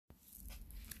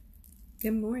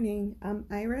Good morning. I'm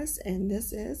Iris, and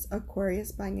this is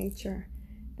Aquarius by Nature.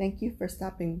 Thank you for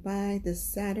stopping by this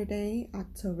Saturday,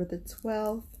 October the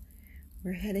 12th.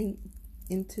 We're heading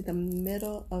into the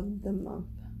middle of the month.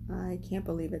 I can't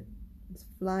believe it. It's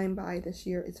flying by this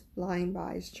year. It's flying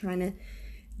by. It's trying to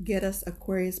get us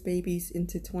Aquarius babies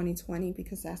into 2020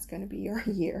 because that's going to be our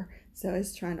year. So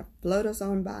it's trying to float us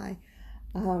on by.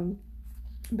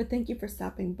 But thank you for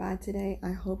stopping by today.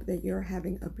 I hope that you're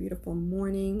having a beautiful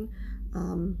morning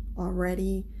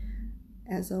already.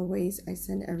 As always, I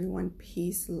send everyone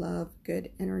peace, love,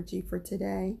 good energy for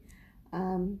today.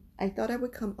 I thought I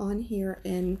would come on here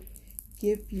and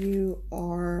give you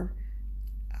our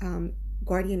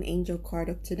guardian angel card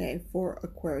of today for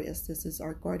Aquarius. This is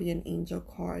our guardian angel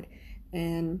card,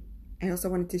 and I also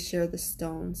wanted to share the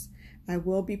stones. I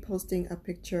will be posting a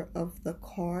picture of the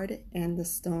card and the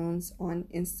stones on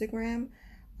Instagram.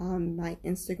 My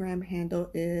Instagram handle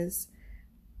is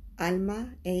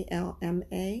Alma, ALMA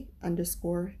 _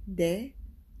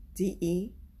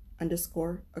 DE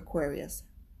 _ Aquarius.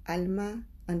 Alma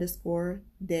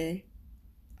 _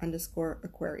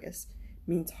 Aquarius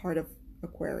means heart of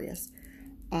Aquarius.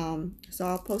 So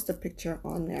I'll post a picture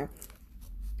on there.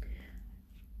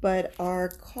 But our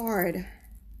card,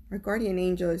 our guardian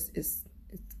angel is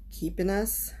keeping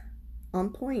us on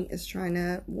point. It's trying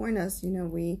to warn us.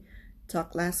 We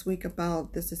talked last week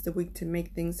about this is the week to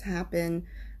make things happen.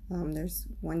 There's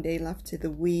one day left to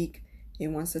the week. It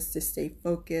wants us to stay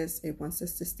focused. It wants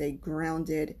us to stay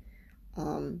grounded,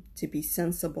 to be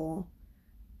sensible,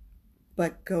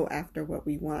 but go after what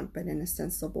we want, but in a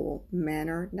sensible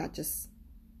manner, not just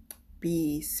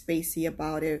be spacey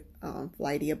about it,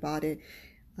 flighty about it.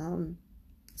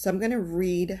 So I'm going to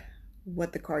read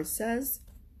what the card says.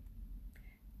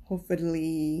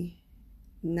 Hopefully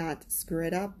not screw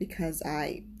it up, because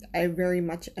I very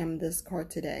much am this card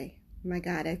today. My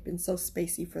God, I've been so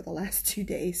spacey for the last 2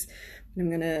 days. I'm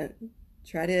going to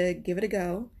try to give it a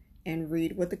go and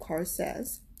read what the card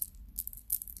says.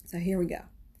 So here we go.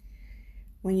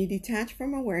 When you detach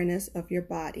from awareness of your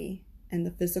body and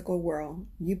the physical world,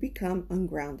 you become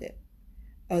ungrounded.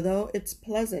 Although it's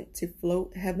pleasant to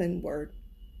float heavenward,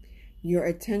 your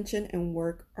attention and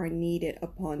work are needed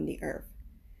upon the earth.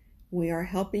 We are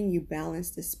helping you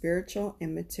balance the spiritual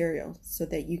and material so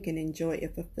that you can enjoy a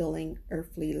fulfilling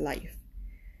earthly life.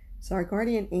 So our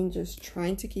guardian angel is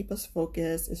trying to keep us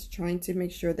focused, is trying to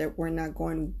make sure that we're not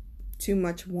going too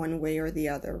much one way or the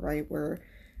other, right?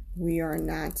 We are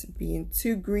not being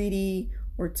too greedy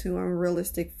or too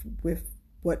unrealistic with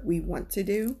what we want to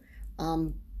do.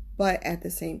 But at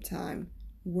the same time,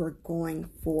 we're going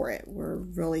for it. We're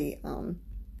really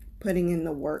putting in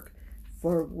the work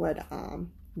for what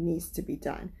needs to be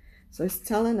done. So it's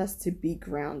telling us to be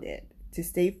grounded, to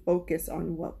stay focused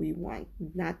on what we want,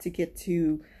 not to get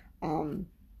too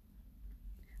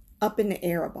up in the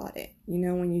air about it.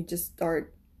 When you just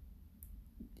start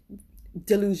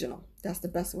delusional, that's the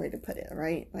best way to put it,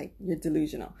 right? Like, you're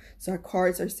delusional. So our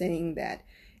cards are saying that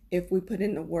if we put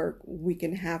in the work, we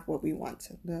can have what we want.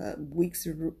 The week's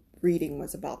reading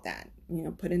was about that.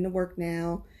 Put in the work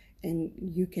now and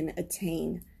you can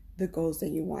attain the goals that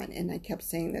you want. And I kept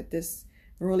saying that this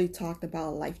really talked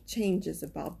about life changes,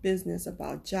 about business,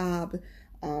 about job,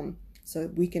 so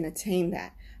we can attain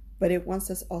that. But it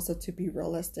wants us also to be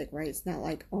realistic, right? It's not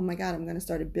like, oh my God, I'm going to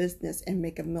start a business and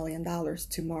make $1 million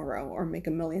tomorrow, or make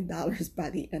 $1 million by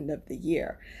the end of the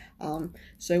year.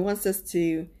 So it wants us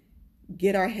to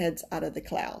get our heads out of the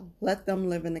cloud. Let them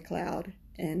live in the cloud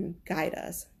and guide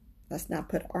us. Let's not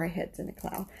put our heads in the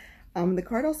cloud. The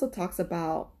card also talks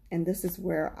about, and this is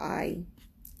where I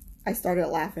started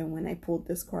laughing when I pulled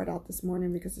this card out this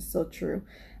morning, because it's so true.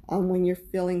 When you're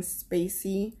feeling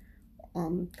spacey,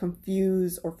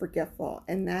 confused, or forgetful,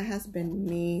 and that has been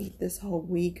me this whole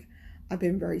week. I've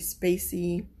been very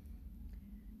spacey.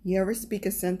 You ever speak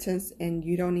a sentence and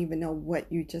you don't even know what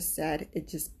you just said? It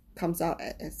just comes out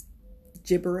as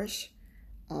gibberish,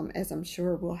 as I'm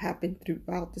sure will happen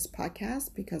throughout this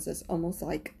podcast, because it's almost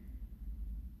like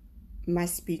my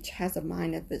speech has a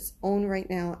mind of its own right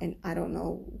now, and I don't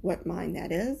know what mind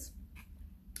that is.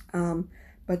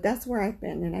 But that's where I've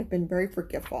been, and I've been very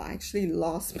forgetful. I actually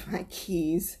lost my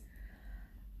keys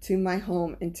to my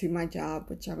home and to my job,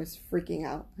 which I was freaking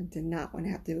out. I did not want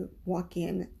to have to walk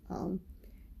in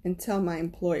and tell my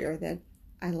employer that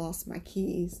I lost my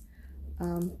keys.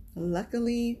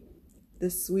 Luckily, the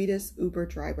sweetest Uber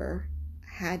driver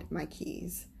had my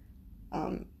keys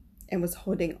and was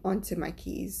holding onto my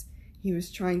keys. He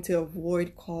was trying to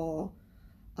avoid calling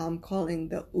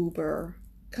the Uber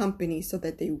company so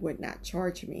that they would not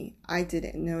charge me. I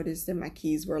didn't notice that my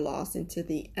keys were lost until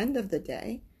the end of the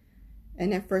day,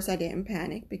 And at first I didn't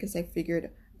panic because I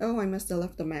figured, oh, I must have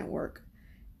left them at work.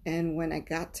 And when I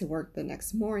got to work the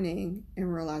next morning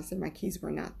and realized that my keys were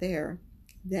not there,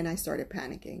 then I started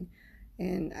panicking.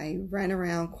 And I ran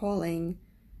around calling,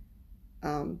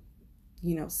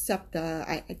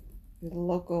 SEPTA, the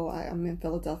local, I'm in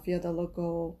Philadelphia, the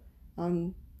local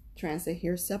transit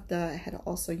here, SEPTA, had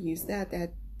also used that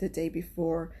the day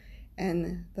before.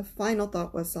 And the final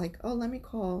thought was like, oh, let me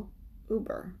call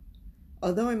Uber.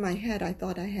 Although in my head, I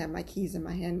thought I had my keys in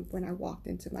my hand when I walked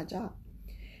into my job.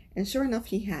 And sure enough,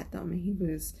 he had them. He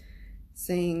was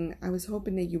saying, I was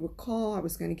hoping that you would call. I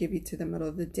was going to give you to the middle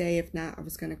of the day. If not, I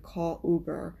was going to call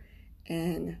Uber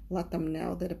and let them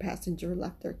know that a passenger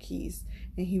left their keys.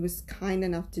 And he was kind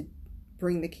enough to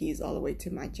bring the keys all the way to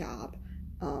my job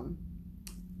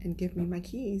and give me my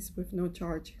keys with no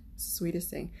charge. Sweetest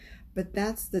thing. But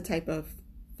that's the type of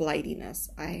flightiness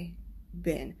I've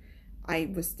been.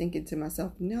 I was thinking to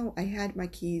myself, no, I had my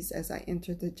keys as I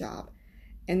entered the job.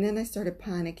 And then I started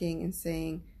panicking and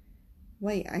saying,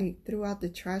 wait, I threw out the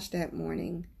trash that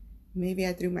morning. Maybe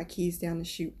I threw my keys down the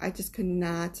chute. I just could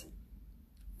not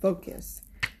focus.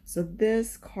 So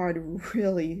this card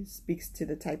really speaks to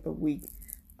the type of week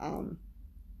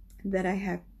that I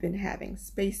have been having.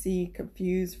 Spacey,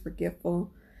 confused,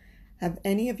 forgetful. Have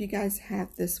any of you guys had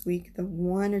this week, the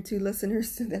 1 or 2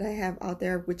 listeners that I have out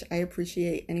there, which I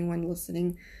appreciate anyone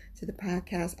listening to the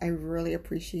podcast. I really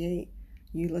appreciate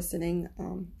you listening.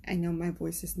 I know my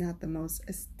voice is not the most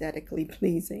aesthetically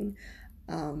pleasing,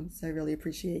 so I really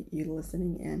appreciate you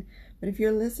listening in. But if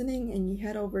you're listening and you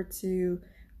head over to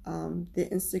the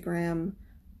Instagram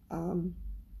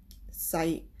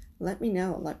site, let me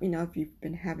know. Let me know if you've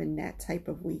been having that type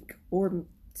of week, or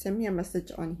send me a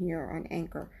message on here on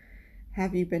Anchor.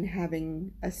 Have you been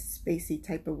having a spacey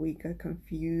type of week, a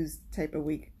confused type of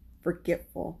week,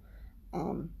 forgetful?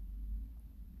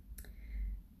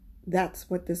 That's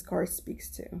what this card speaks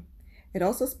to. It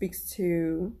also speaks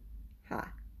to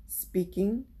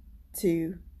speaking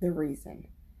to the reason.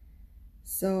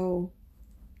 So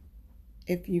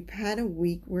if you've had a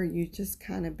week where you just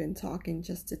kind of been talking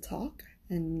just to talk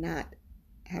and not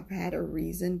have had a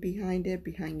reason behind it,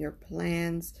 behind your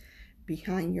plans,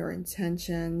 behind your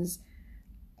intentions,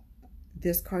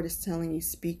 this card is telling you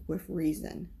speak with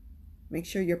reason. Make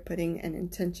sure you're putting an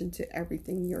intention to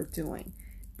everything you're doing.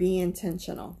 Be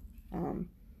intentional.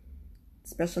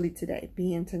 Especially today,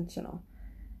 be intentional.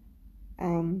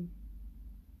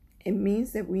 It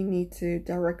means that we need to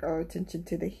direct our attention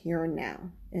to the here and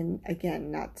now. And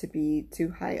again, not to be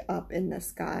too high up in the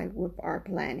sky with our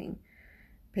planning.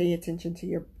 Pay attention to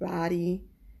your body.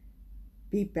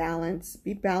 Be balanced.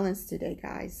 Be balanced today,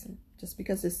 guys. Just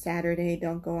because it's Saturday,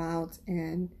 don't go out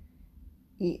and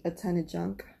eat a ton of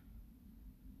junk.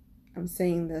 I'm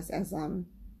saying this as I'm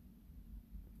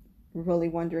really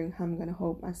wondering how I'm going to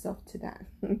hold myself to that.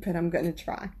 But I'm going to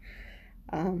try.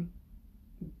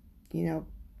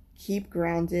 Keep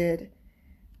grounded.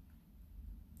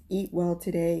 Eat well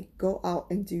today. Go out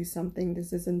and do something.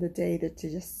 This isn't the day to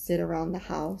just sit around the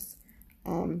house.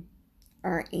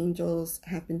 Our angels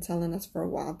have been telling us for a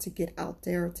while to get out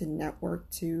there, to network,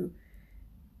 to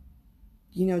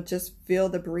just feel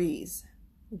the breeze,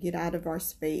 get out of our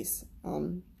space,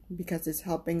 because it's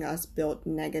helping us build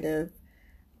negative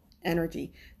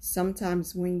energy.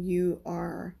 Sometimes when you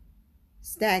are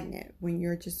stagnant, when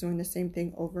you're just doing the same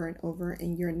thing over and over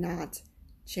and you're not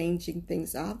changing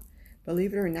things up,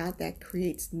 believe it or not, that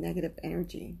creates negative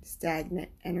energy, stagnant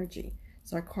energy.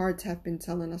 So our cards have been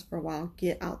telling us for a while,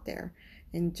 get out there.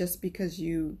 And just because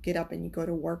you get up and you go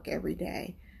to work every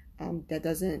day, that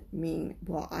doesn't mean,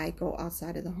 well, I go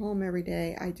outside of the home every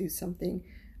day. I do something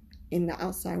in the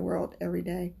outside world every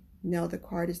day. No, the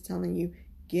card is telling you,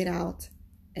 get out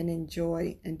and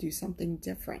enjoy and do something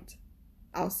different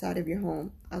outside of your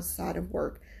home, outside of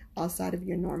work, outside of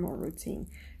your normal routine.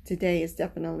 Today is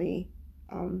definitely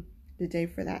the day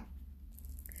for that.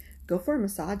 Go for a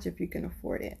massage if you can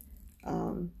afford it.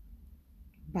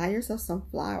 Buy yourself some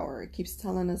flower. It keeps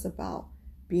telling us about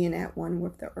being at one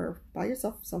with the earth. Buy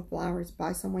yourself some flowers.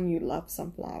 Buy someone you love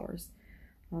some flowers.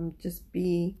 Just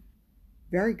be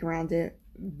very grounded,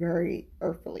 very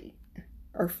earthly.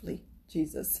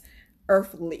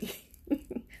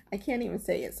 I can't even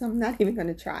say it, so I'm not even going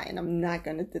to try, and I'm not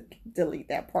going to delete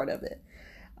that part of it.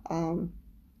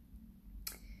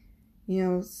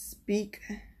 Speak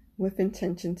with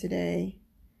intention today.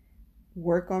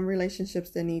 Work on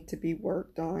relationships that need to be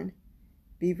worked on.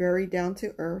 Be very down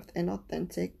to earth and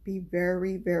authentic. Be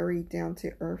very, very down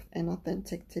to earth and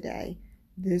authentic today.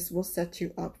 This will set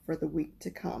you up for the week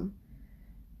to come.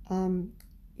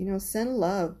 Send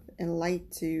love and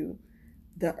light to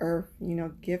the earth,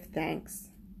 give thanks,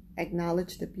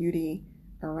 acknowledge the beauty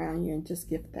around you, and just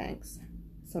give thanks.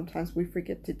 Sometimes we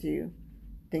forget to do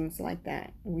things like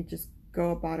that. We just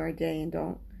go about our day and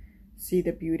don't see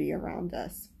the beauty around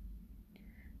us.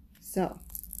 So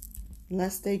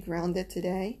let's stay grounded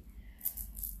today.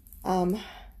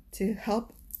 To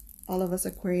help all of us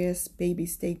Aquarius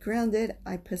babies stay grounded,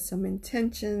 I put some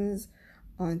intentions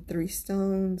on 3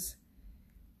 stones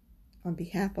on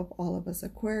behalf of all of us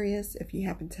Aquarius. If you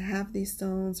happen to have these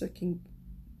stones or can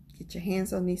get your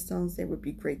hands on these stones, they would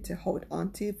be great to hold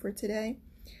on to for today.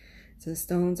 So the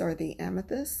stones are the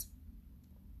amethyst.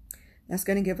 That's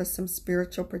going to give us some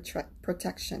spiritual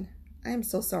protection. I am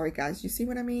so sorry, guys. You see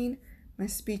what I mean? My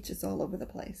speech is all over the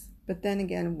place. But then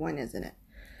again, when isn't it?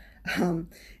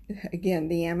 Again,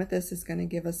 the amethyst is going to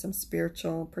give us some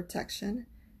spiritual protection,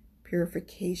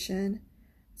 purification.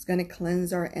 It's going to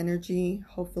cleanse our energy.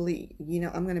 Hopefully,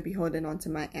 I'm going to be holding on to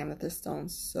my amethyst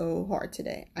stones so hard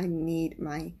today. I need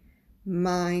my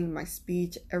mind, my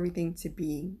speech, everything to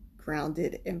be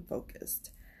grounded and focused.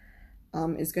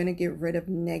 It's going to get rid of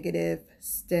negative,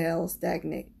 stale,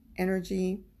 stagnant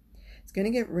energy. It's going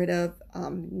to get rid of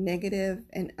negative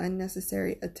and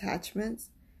unnecessary attachments.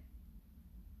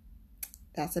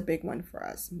 That's a big one for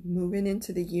us. Moving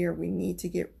into the year, we need to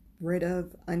get rid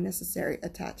of unnecessary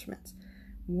attachments,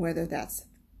 whether that's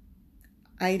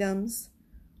items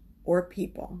or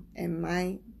people. And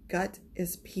my gut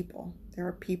is people. There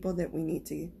are people that we need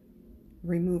to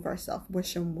remove ourselves.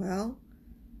 Wish them well,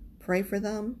 pray for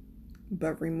them,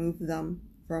 but remove them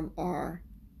from our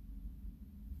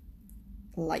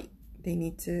light. They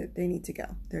need to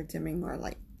go. They're dimming our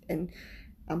light. And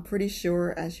I'm pretty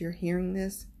sure as you're hearing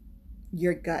this,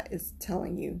 your gut is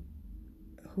telling you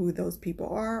who those people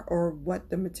are or what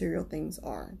the material things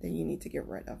are that you need to get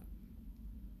rid of.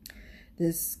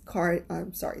 This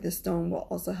stone will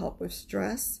also help with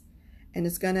stress, and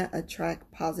it's going to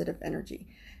attract positive energy.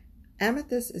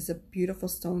 Amethyst is a beautiful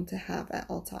stone to have at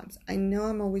all times. I know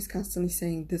I'm always constantly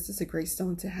saying this is a great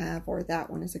stone to have or that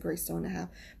one is a great stone to have,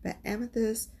 but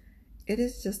amethyst, it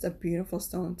is just a beautiful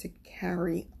stone to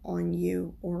carry on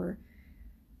you or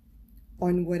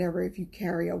on whatever. If you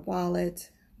carry a wallet,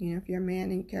 if you're a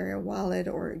man and you carry a wallet,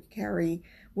 or you carry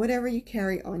whatever you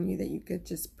carry on you that you could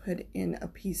just put in a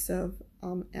piece of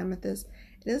amethyst.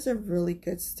 It is a really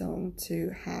good stone to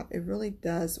have. It really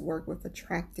does work with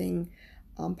attracting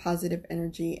positive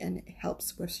energy, and it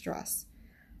helps with stress.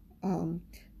 The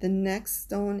next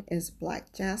stone is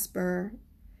black jasper.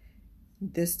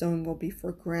 This stone will be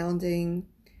for grounding.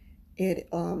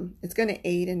 It's going to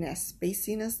aid in that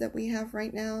spaciness that we have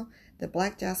right now. The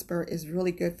black jasper is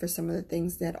really good for some of the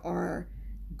things that our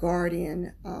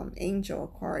guardian angel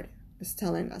card is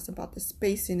telling us about, the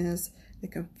spaciness, the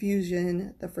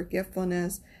confusion, the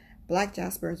forgetfulness. Black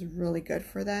jasper is really good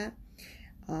for that.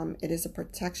 It is a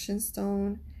protection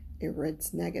stone. It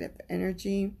rids negative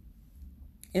energy.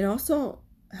 It also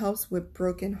helps with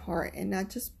broken heart, and not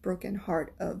just broken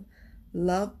heart of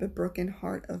love, but broken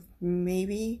heart of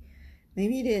maybe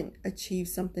you didn't achieve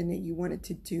something that you wanted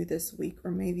to do this week,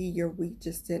 or maybe your week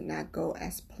just did not go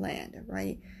as planned,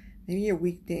 right? Maybe your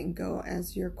week didn't go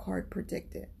as your card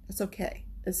predicted. It's okay.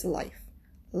 It's life.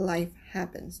 Life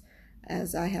happens.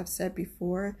 As I have said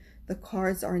before, the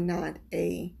cards are not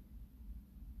a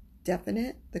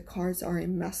definite. The cards are a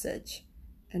message.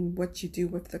 And what you do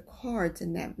with the cards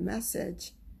and that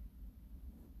message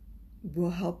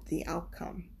will help the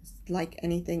outcome. It's like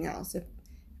anything else. If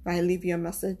I leave you a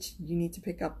message, you need to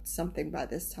pick up something by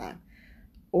this time,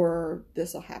 or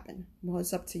this will happen. Well,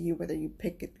 it's up to you whether you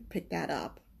pick that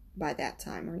up by that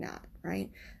time or not, right?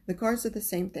 The cards are the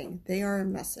same thing. They are a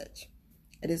message.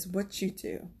 It is what you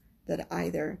do that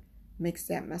either makes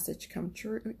that message come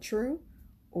true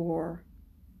or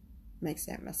makes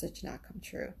that message not come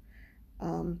true.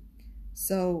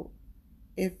 So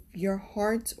if your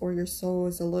heart or your soul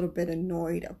is a little bit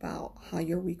annoyed about how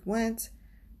your week went,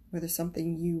 whether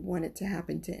something you wanted to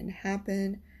happen didn't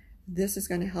happen, this is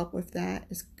going to help with that.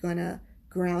 It's going to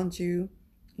ground you.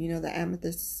 The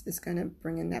amethyst is going to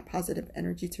bring in that positive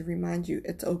energy to remind you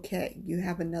it's okay. You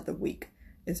have another week.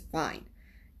 It's fine.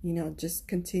 Just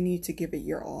continue to give it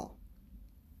your all.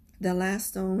 The last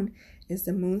stone is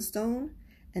the moonstone,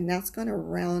 and that's going to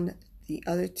round the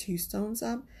other 2 stones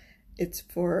up. It's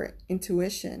for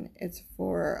intuition. It's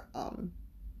for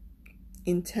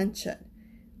intention.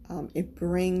 It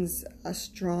brings a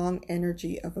strong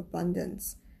energy of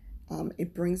abundance.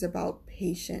 It brings about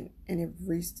patience, and it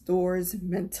restores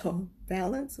mental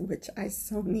balance, which I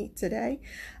so need today.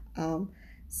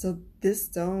 So this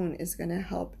stone is going to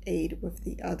help aid with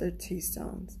the other 2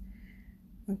 stones.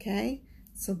 Okay,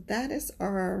 so that is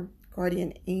our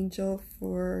guardian angel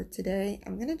for today.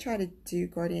 I'm going to try to do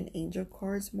guardian angel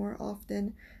cards more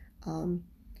often.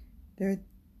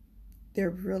 They're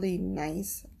really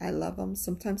nice. I love them.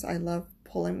 Sometimes I love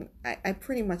pulling. I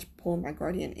pretty much pull my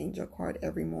guardian angel card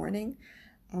every morning.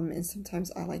 And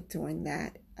sometimes I like doing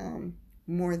that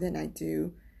more than I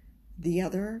do the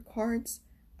other cards.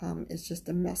 It's just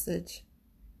a message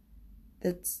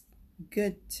that's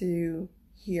good to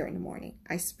hear in the morning.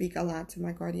 I speak a lot to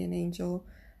my guardian angel,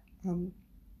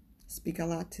 speak a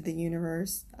lot to the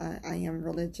universe. I am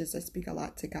religious. I speak a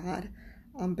lot to God,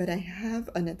 but I have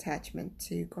an attachment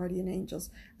to guardian angels.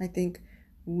 I think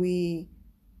we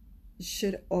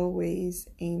should always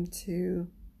aim to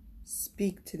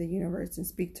speak to the universe and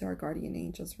speak to our guardian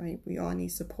angels, right? We all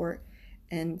need support,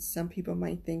 and some people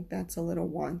might think that's a little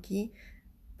wonky,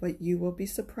 but you will be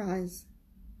surprised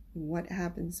what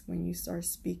happens when you start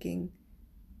speaking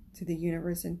to the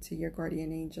universe and to your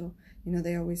guardian angel. You know,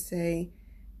 they always say,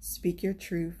 speak your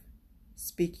truth,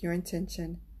 speak your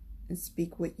intention, and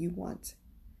speak what you want,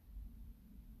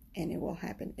 and it will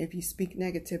happen. If you speak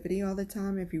negativity all the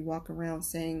time, if you walk around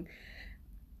saying,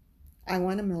 I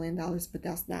want $1 million, but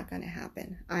that's not going to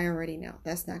happen. I already know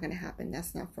that's not going to happen.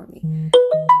 That's not for me. I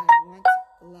want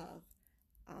love,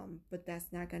 but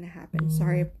that's not going to happen.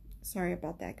 Sorry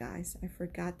about that, guys. I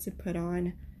forgot to put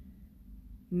on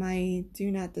my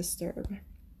do not disturb.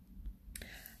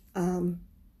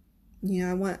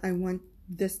 I want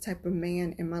this type of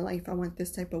man in my life. I want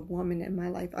this type of woman in my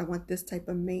life. I want this type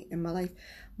of mate in my life.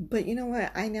 But you know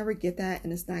what? I never get that,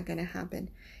 and it's not going to happen.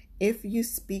 If you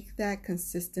speak that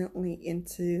consistently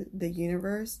into the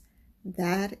universe,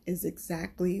 that is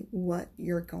exactly what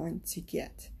you're going to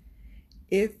get.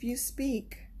 If you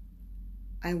speak,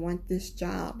 I want this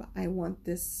job, I want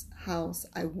this house,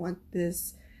 I want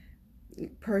this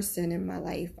person in my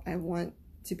life, I want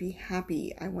to be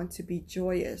happy, I want to be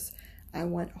joyous, I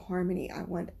want harmony, I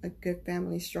want a good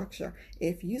family structure.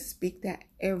 If you speak that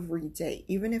every day,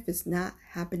 even if it's not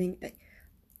happening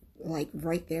like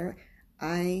right there,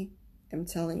 I am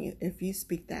telling you, if you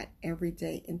speak that every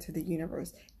day into the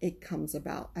universe, it comes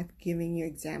about. I've given you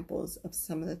examples of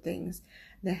some of the things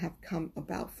that have come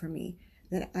about for me,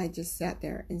 that I just sat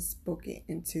there and spoke it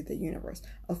into the universe.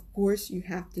 Of course, you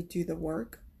have to do the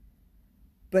work.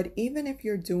 But even if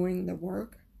you're doing the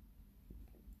work,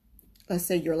 let's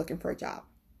say you're looking for a job.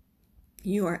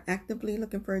 You are actively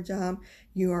looking for a job.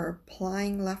 You are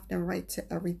applying left and right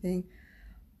to everything,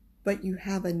 but you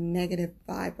have a negative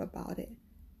vibe about it.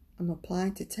 I'm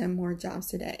applying to 10 more jobs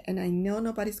today, and I know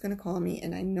nobody's going to call me,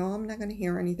 and I know I'm not going to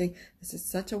hear anything. This is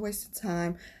such a waste of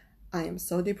time. I am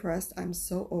so depressed. I'm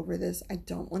so over this. I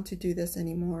don't want to do this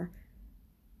anymore.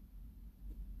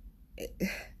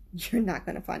 You're not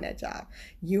going to find that job.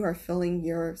 You are filling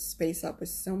your space up with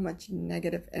so much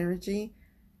negative energy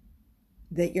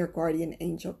that your guardian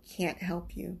angel can't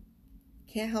help you.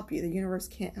 Can't help you. The universe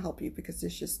can't help you because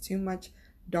there's just too much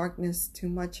darkness, too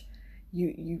much.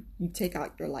 You take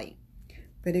out your light.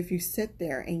 But if you sit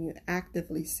there and you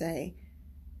actively say,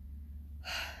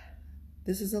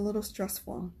 this is a little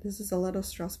stressful. This is a little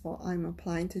stressful. I'm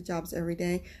applying to jobs every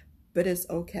day, but it's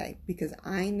okay because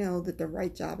I know that the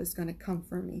right job is going to come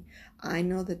for me. I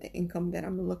know that the income that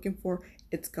I'm looking for,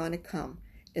 it's going to come.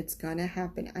 It's going to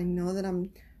happen. I know that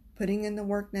I'm putting in the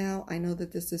work now. I know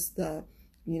that this is the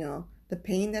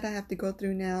pain that I have to go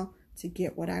through now to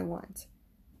get what I want.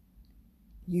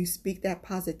 You speak that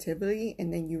positively,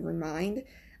 and then you remind.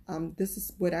 This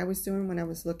is what I was doing when I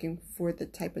was looking for the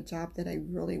type of job that I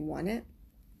really wanted.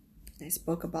 I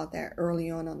spoke about that early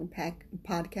on the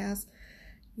podcast.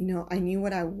 I knew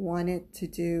what I wanted to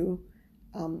do.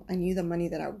 I knew the money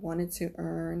that I wanted to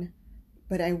earn,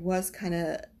 but I was kind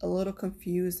of a little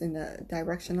confused in the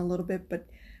direction a little bit. But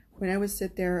when I would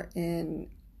sit there and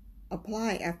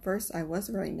apply, at first I was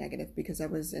very negative because I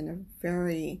was in a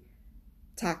very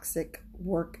toxic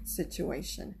work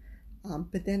situation.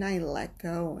 But then I let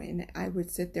go, and I would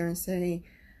sit there and say,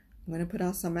 I'm going to put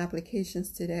out some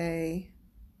applications today.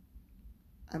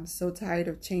 I'm so tired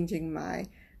of changing my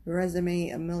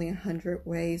resume 1,100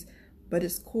 ways, but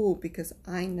it's cool because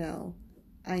I know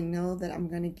that I'm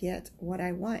going to get what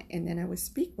I want. And then I would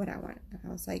speak what I want. I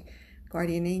was like,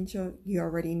 guardian angel, you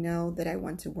already know that I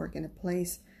want to work in a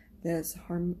place that's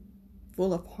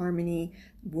full of harmony,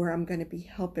 where I'm going to be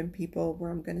helping people, where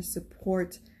I'm going to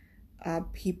support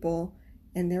people,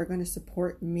 and they're going to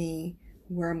support me,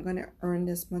 where I'm going to earn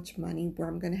this much money, where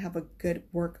I'm going to have a good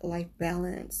work-life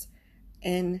balance.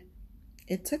 And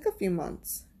it took a few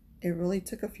months. It really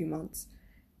took a few months.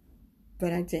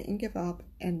 But I didn't give up,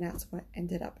 and that's what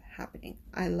ended up happening.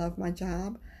 I love my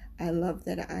job. I love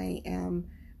that I am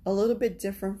a little bit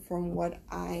different from what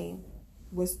I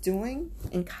was doing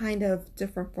and kind of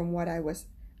different from what I was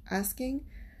asking,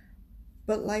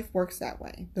 but life works that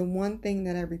way. The one thing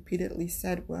that I repeatedly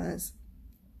said was,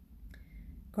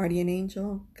 guardian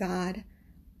angel, God,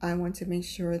 I want to make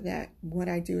sure that what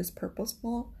I do is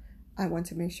purposeful. I want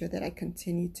to make sure that I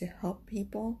continue to help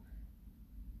people.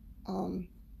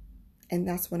 And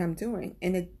that's what I'm doing.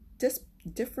 In a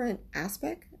different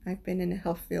aspect, I've been in the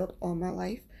health field all my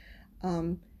life.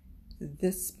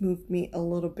 This moved me a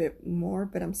little bit more,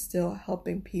 but I'm still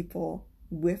helping people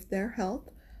with their health.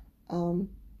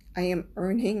 I am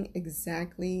earning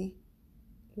exactly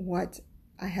what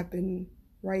I have been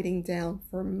writing down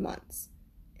for months.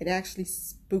 It actually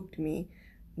spooked me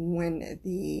when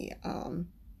the,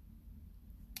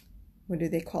 what do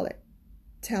they call it?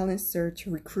 Talent search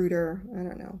recruiter, I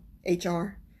don't know,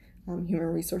 HR, human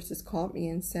resources called me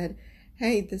and said,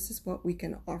 hey, this is what we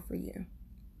can offer you.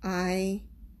 I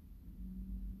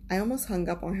almost hung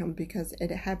up on him because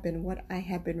it had been what I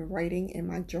had been writing in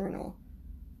my journal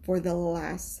for the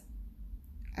last,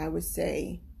 I would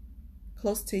say,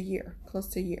 close to a year.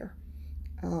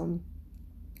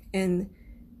 And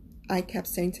I kept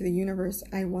saying to the universe,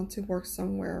 I want to work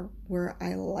somewhere where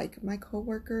I like my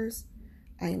coworkers.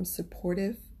 I am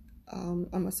supportive.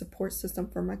 I'm a support system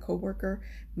for my coworker.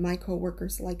 My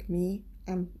coworkers like me.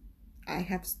 I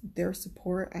have their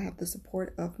support. I have the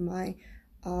support of my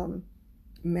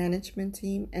management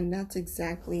team, and that's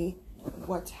exactly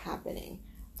what's happening.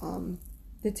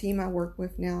 The team I work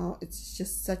with now, it's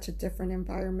just such a different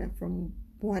environment from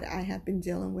what I have been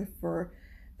dealing with for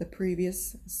the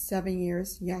previous 7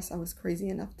 years. Yes, I was crazy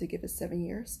enough to give it 7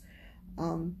 years.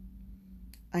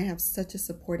 I have such a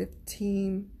supportive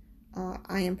team.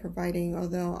 I am providing,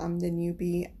 although I'm the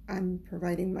newbie, I'm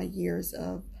providing my years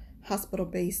of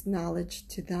hospital-based knowledge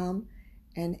to them,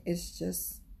 and it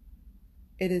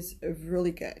is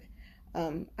really good.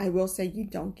 I will say you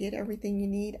don't get everything you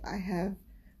need. I have,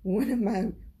 one of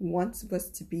my wants was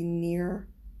to be near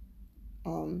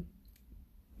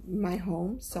my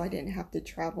home, so I didn't have to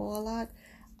travel a lot.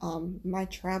 My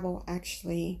travel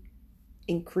actually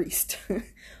increased,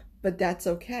 but that's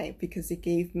okay because it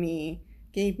gave me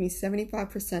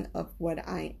 75% of what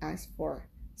I asked for.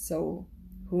 So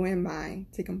who am I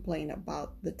to complain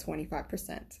about the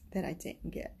 25% that I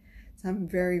didn't get? So I'm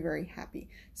very, very happy.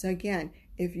 So again,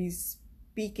 if you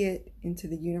speak it into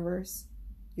the universe,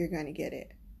 you're going to get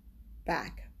it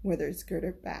back, whether it's good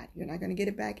or bad. You're not going to get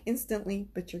it back instantly,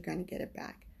 but you're going to get it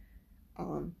back.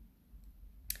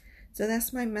 So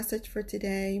that's my message for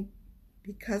today.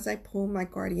 Because I pull my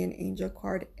guardian angel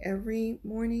card every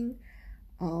morning,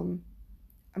 I'm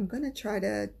going to try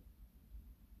to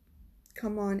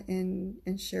come on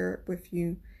and share it with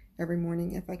you every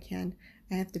morning if I can.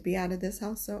 I have to be out of this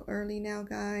house so early now,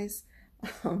 guys.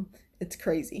 It's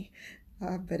crazy.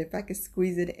 But if I could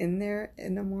squeeze it in there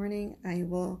in the morning, I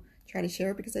will try to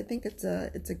share it because I think it's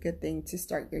a good thing to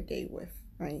start your day with,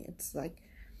 right? It's like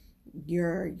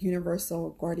your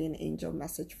universal guardian angel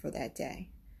message for that day.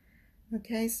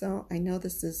 Okay, so I know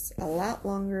this is a lot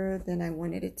longer than I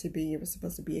wanted it to be. It was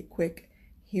supposed to be a quick,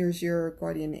 here's your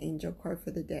guardian angel card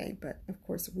for the day. But of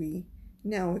course, we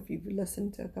know, if you've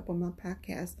listened to a couple of my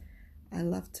podcasts, I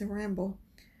love to ramble.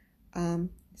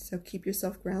 So keep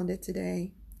yourself grounded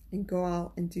today and go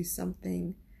out and do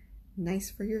something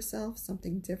nice for yourself,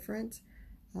 something different.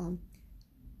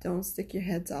 Don't stick your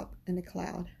heads up in the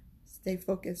cloud. Stay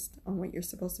focused on what you're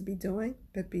supposed to be doing,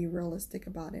 but be realistic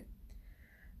about it.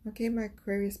 Okay, my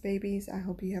Aquarius babies, I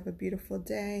hope you have a beautiful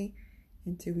day.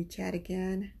 Until we chat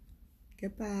again,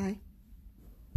 goodbye.